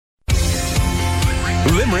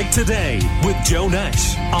Limerick Today with Joe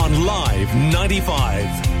Nash on Live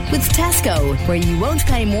 95. With Tesco, where you won't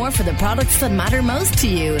pay more for the products that matter most to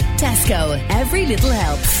you. Tesco, every little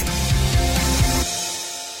helps.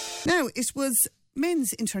 Now, it was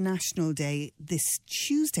Men's International Day this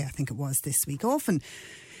Tuesday, I think it was this week. Often,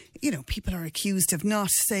 people are accused of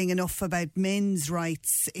not saying enough about men's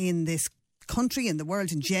rights in this country, in the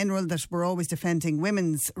world in general, that we're always defending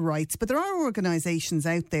women's rights. But there are organisations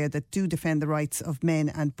out there that do defend the rights of men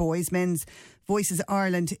and boys. Men's Voices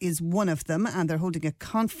Ireland is one of them, and they're holding a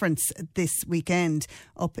conference this weekend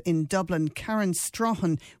up in Dublin. Karen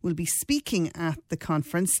Strahan will be speaking at the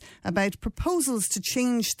conference about proposals to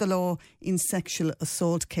change the law in sexual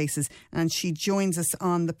assault cases, and she joins us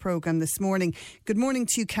on the programme this morning. Good morning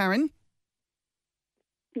to you, Karen.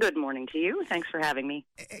 Good morning to you. Thanks for having me.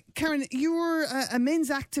 Karen, you're a men's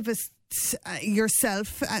activist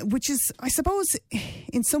yourself, which is, I suppose,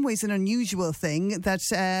 in some ways an unusual thing that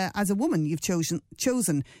as a woman you've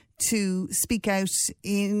chosen to speak out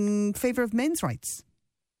in favour of men's rights.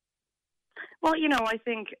 Well, I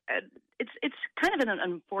think it's kind of an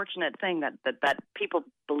unfortunate thing that people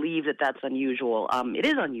believe that that's unusual. It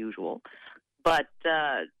is unusual, but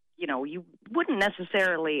you wouldn't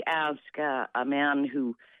necessarily ask a man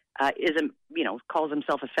who isn't, calls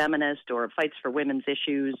himself a feminist or fights for women's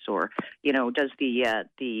issues or, does the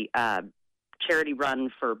charity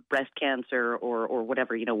run for breast cancer or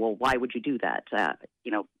whatever, well, why would you do that?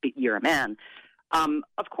 You're a man.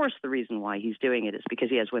 Of course, the reason why he's doing it is because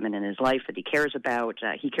he has women in his life that he cares about.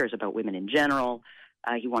 He cares about women in general.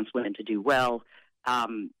 He wants women to do well.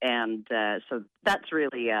 So that's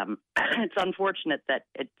really, it's unfortunate that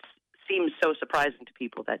it seems so surprising to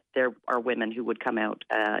people that there are women who would come out,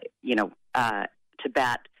 to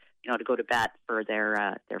bat, to go to bat for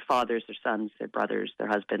their fathers, their sons, their brothers, their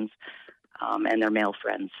husbands, and their male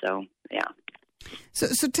friends. So, yeah.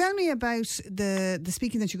 So tell me about the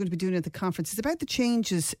speaking that you're going to be doing at the conference. It's about the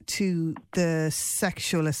changes to the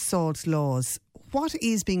sexual assault laws. What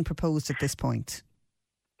is being proposed at this point?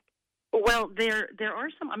 Well, there are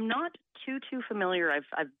some. I'm not too familiar.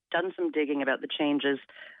 I've done some digging about the changes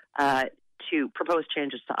to proposed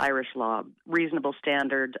changes to Irish law, reasonable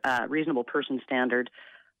person standard,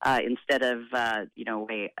 instead of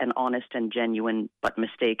an honest and genuine but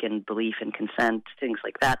mistaken belief in consent, things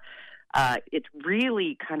like that. It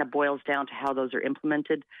really kind of boils down to how those are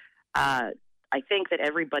implemented. I think that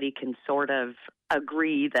everybody can sort of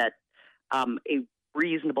agree that a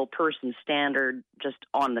reasonable person standard, just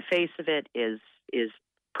on the face of it, is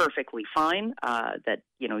perfectly fine. That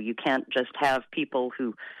you can't just have people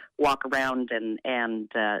who walk around and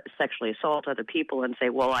sexually assault other people and say,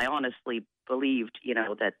 well, I honestly believed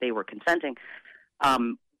that they were consenting,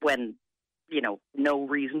 when no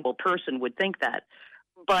reasonable person would think that.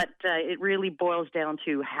 But it really boils down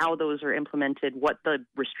to how those are implemented, what the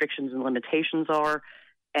restrictions and limitations are.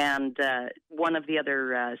 And one of the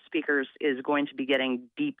other speakers is going to be getting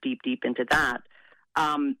deep into that.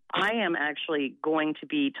 I am actually going to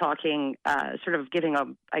be talking, sort of giving a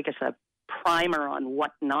primer on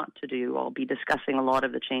what not to do. I'll be discussing a lot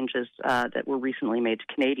of the changes that were recently made to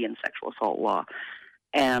Canadian sexual assault law.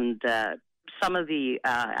 And some of the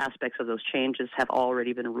aspects of those changes have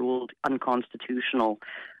already been ruled unconstitutional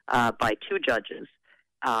by two judges.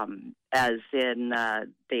 As in,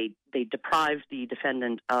 they deprived the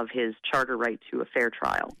defendant of his charter right to a fair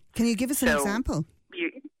trial. Can you give us an example?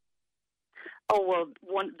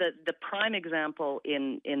 The prime example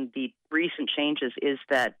in the recent changes is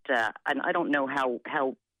that, and I don't know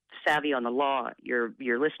how savvy on the law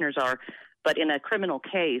your listeners are, but in a criminal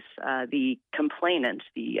case, the complainant,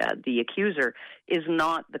 the accuser, is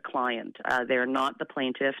not the client. They're not the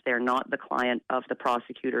plaintiff. They're not the client of the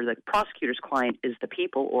prosecutor. The prosecutor's client is the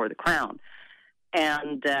people or the Crown.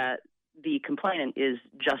 And the complainant is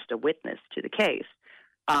just a witness to the case.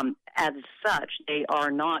 As such, they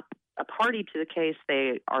are not a party to the case.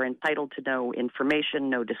 They are entitled to no information,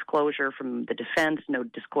 no disclosure from the defense, no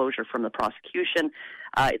disclosure from the prosecution.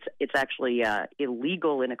 It's actually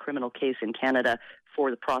illegal in a criminal case in Canada for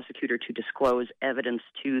the prosecutor to disclose evidence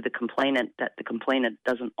to the complainant that the complainant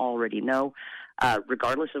doesn't already know,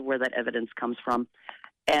 regardless of where that evidence comes from.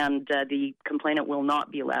 And the complainant will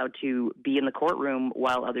not be allowed to be in the courtroom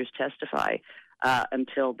while others testify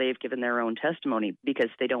until they've given their own testimony, because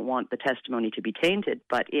they don't want the testimony to be tainted.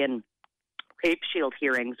 But in rape shield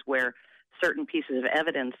hearings, where certain pieces of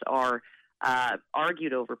evidence are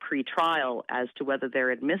argued over pre-trial as to whether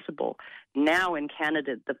they're admissible, now in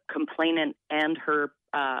Canada, the complainant and her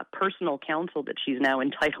personal counsel that she's now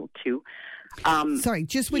entitled to, sorry,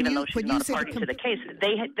 just when even you though she's when not you a say party to the case,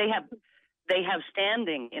 they they have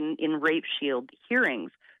standing in Rape Shield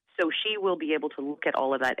hearings. So she will be able to look at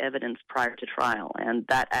all of that evidence prior to trial, and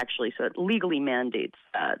that actually so it legally mandates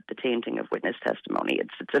the tainting of witness testimony.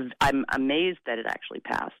 I'm amazed that it actually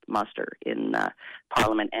passed muster in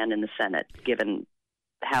Parliament and in the Senate, given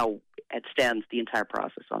how it stands the entire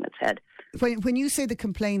process on its head. When you say the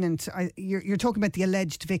complainant, you're talking about the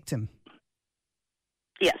alleged victim?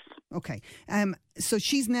 Yes. Okay. So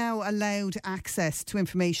she's now allowed access to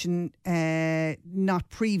information not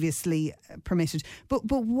previously permitted. But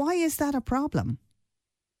why is that a problem?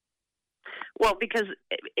 Well, because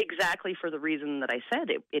exactly for the reason that I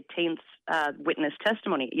said, it taints witness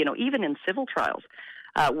testimony. Even in civil trials,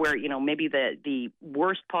 where maybe the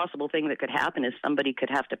worst possible thing that could happen is somebody could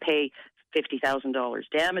have to pay $50,000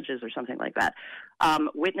 damages or something like that.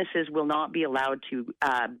 Witnesses will not be allowed to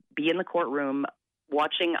be in the courtroom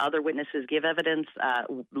watching other witnesses give evidence,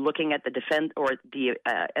 looking at the defense or the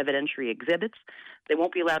evidentiary exhibits. They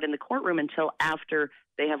won't be allowed in the courtroom until after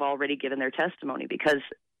they have already given their testimony, because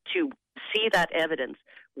to see that evidence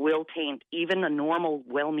will taint even a normal,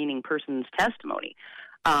 well-meaning person's testimony.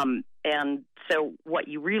 And so what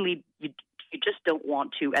you just don't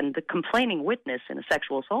want to, and the complaining witness in a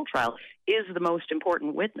sexual assault trial is the most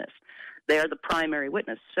important witness. They are the primary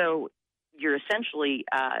witness. So you're essentially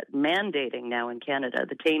mandating now in Canada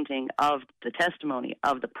the tainting of the testimony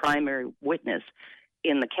of the primary witness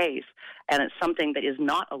in the case. And it's something that is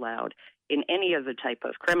not allowed in any other type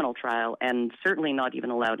of criminal trial, and certainly not even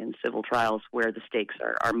allowed in civil trials where the stakes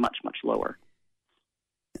are much, much lower.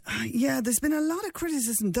 Yeah, there's been a lot of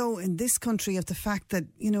criticism, though, in this country of the fact that,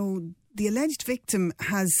 the alleged victim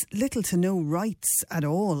has little to no rights at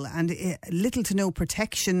all, and little to no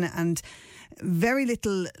protection, and very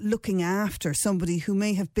little looking after somebody who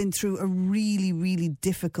may have been through a really, really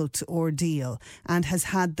difficult ordeal and has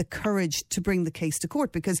had the courage to bring the case to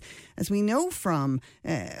court. Because as we know from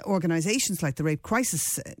organisations like the Rape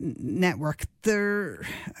Crisis Network,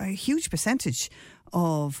 a huge percentage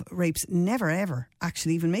of rapes never, ever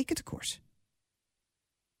actually even make it to court.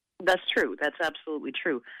 That's true. That's absolutely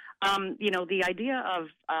true. The idea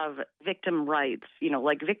of victim rights,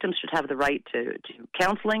 like victims should have the right to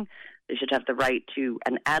counseling. They should have the right to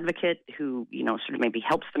an advocate who, sort of maybe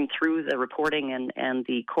helps them through the reporting and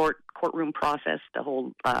the courtroom process, the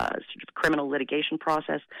whole sort of criminal litigation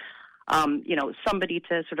process. Somebody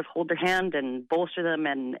to sort of hold their hand and bolster them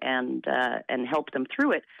and help them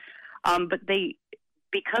through it. But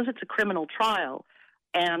because it's a criminal trial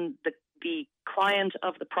and the client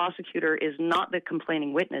of the prosecutor is not the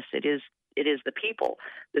complaining witness, it is the people.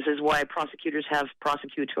 This is why prosecutors have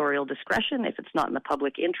prosecutorial discretion. If it's not in the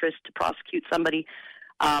public interest to prosecute somebody,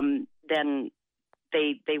 then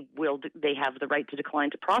they have the right to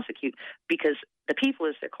decline to prosecute, because the people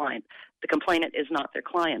is their client. The complainant is not their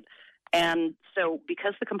client. And so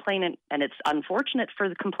because the complainant, and it's unfortunate for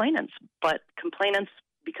the complainants, but complainants,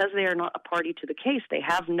 because they are not a party to the case, they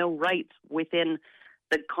have no rights within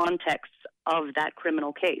the context of that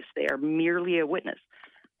criminal case. They are merely a witness.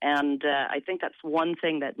 And I think that's one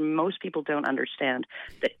thing that most people don't understand,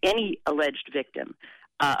 that any alleged victim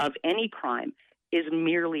of any crime is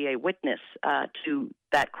merely a witness to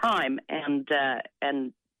that crime and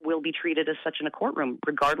will be treated as such in a courtroom,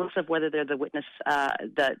 regardless of whether they're the witness,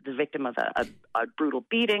 the victim of a brutal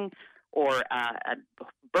beating or a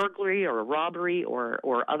burglary or a robbery or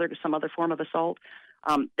some other form of assault.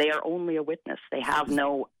 They are only a witness. They have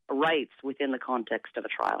no rights within the context of a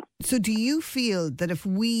trial. So do you feel that if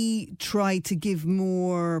we try to give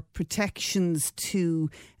more protections to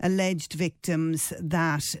alleged victims,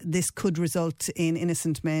 that this could result in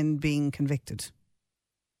innocent men being convicted?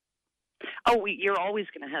 You're always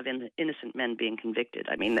going to have innocent men being convicted.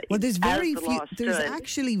 I mean, well, there's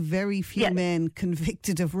actually very few men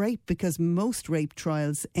convicted of rape, because most rape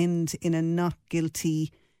trials end in a not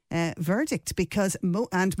guilty verdict, because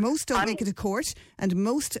most don't make it to court, and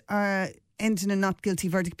most end in a not guilty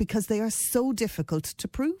verdict because they are so difficult to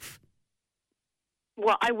prove.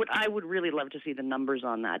 Well, I would really love to see the numbers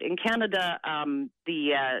on that. In Canada,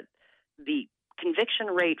 the conviction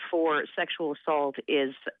rate for sexual assault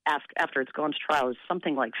is after it's gone to trial is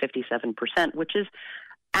something like 57%, which is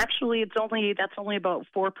actually that's only about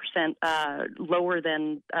 4% lower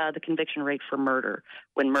than the conviction rate for murder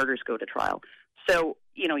when murders go to trial. So,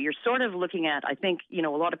 you're sort of looking at, I think, a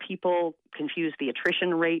lot of people confuse the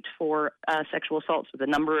attrition rate for sexual assaults with the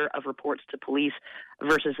number of reports to police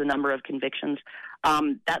versus the number of convictions.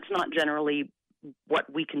 That's not generally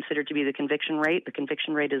what we consider to be the conviction rate. The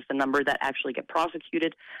conviction rate is the number that actually get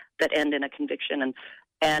prosecuted that end in a conviction.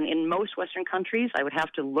 And in most Western countries, I would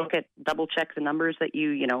have to double check the numbers that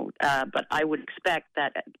but I would expect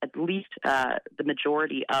that at least the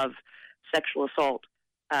majority of sexual assault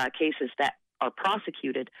cases that are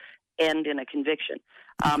prosecuted end in a conviction.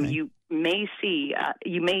 Okay. You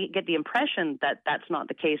may get the impression that that's not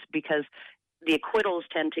the case because the acquittals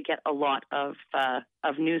tend to get a lot of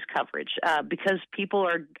news coverage because people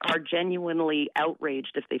are genuinely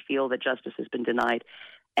outraged if they feel that justice has been denied,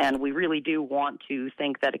 and we really do want to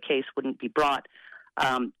think that a case wouldn't be brought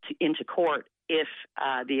into court if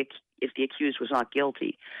the accused was not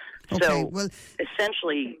guilty. Okay, so well,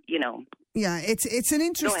 essentially, Yeah, it's an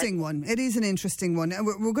interesting one. It is an interesting one.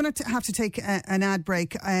 We're going to have to take an ad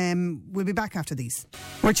break. We'll be back after these.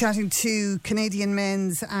 We're chatting to Canadian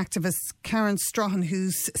men's activist Karen Strahan,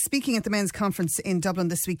 who's speaking at the men's conference in Dublin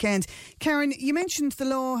this weekend. Karen, you mentioned the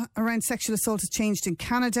law around sexual assault has changed in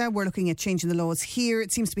Canada. We're looking at changing the laws here.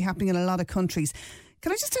 It seems to be happening in a lot of countries.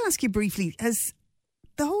 Can I just ask you briefly, has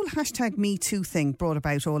the whole #MeToo thing brought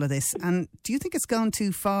about all of this, and do you think it's gone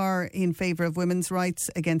too far in favour of women's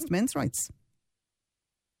rights against men's rights?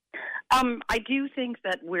 I do think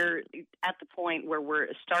that we're at the point where we're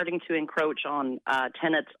starting to encroach on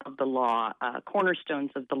tenets of the law,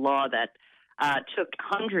 cornerstones of the law that took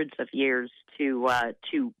hundreds of years to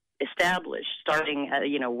establish, starting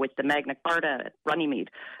with the Magna Carta at Runnymede.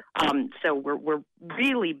 So we're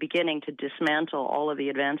really beginning to dismantle all of the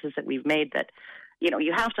advances that we've made. That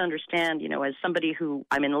you have to understand, as somebody who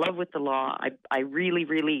I'm in love with the law, I really,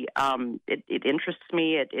 really, it interests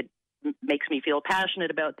me. It makes me feel passionate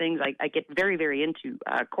about things. I get very, very into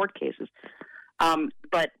court cases.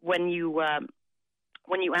 But when you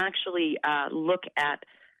actually look at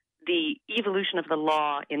the evolution of the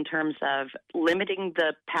law in terms of limiting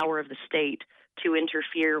the power of the state to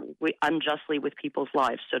interfere unjustly with people's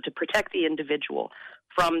lives, so to protect the individual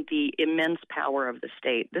from the immense power of the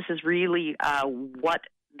state. This is really what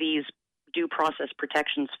these due process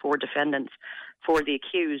protections for defendants, for the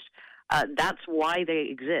accused, that's why they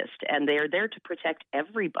exist. And they are there to protect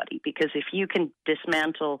everybody, because if you can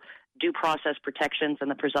dismantle due process protections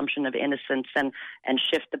and the presumption of innocence and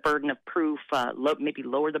shift the burden of proof, maybe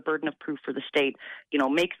lower the burden of proof for the state,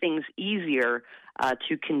 make things easier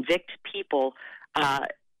to convict people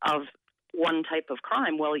of one type of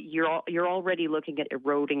crime, well, you're already looking at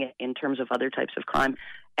eroding it in terms of other types of crime.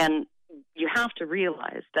 And you have to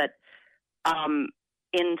realize that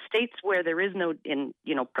in states where there is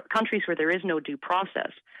countries where there is no due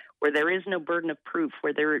process, where there is no burden of proof,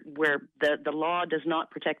 where the law does not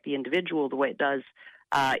protect the individual the way it does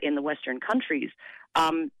in the Western countries,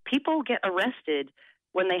 people get arrested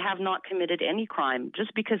when they have not committed any crime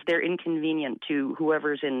just because they're inconvenient to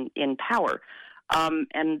whoever's in power.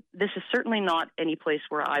 And this is certainly not any place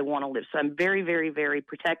where I want to live. So I'm very, very, very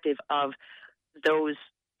protective of those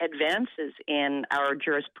advances in our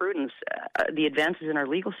jurisprudence, the advances in our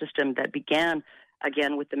legal system that began,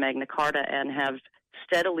 again, with the Magna Carta and have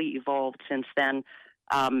steadily evolved since then.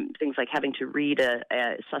 Things like having to read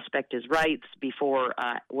a suspect his rights before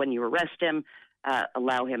when you arrest him,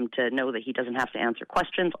 allow him to know that he doesn't have to answer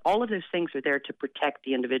questions. All of those things are there to protect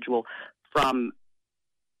the individual from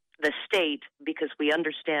the state, because we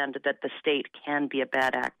understand that the state can be a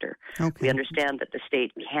bad actor. Okay. We understand that the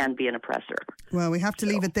state can be an oppressor. Well, we have to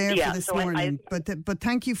leave it there for this morning. But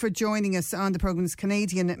thank you for joining us on the programme's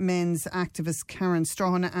Canadian men's activist Karen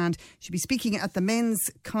Strahan, and she'll be speaking at the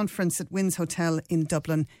men's conference at Wynn's Hotel in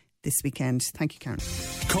Dublin this weekend. Thank you, Karen.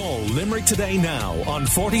 Call Limerick Today now on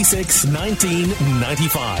 46 19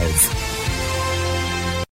 95.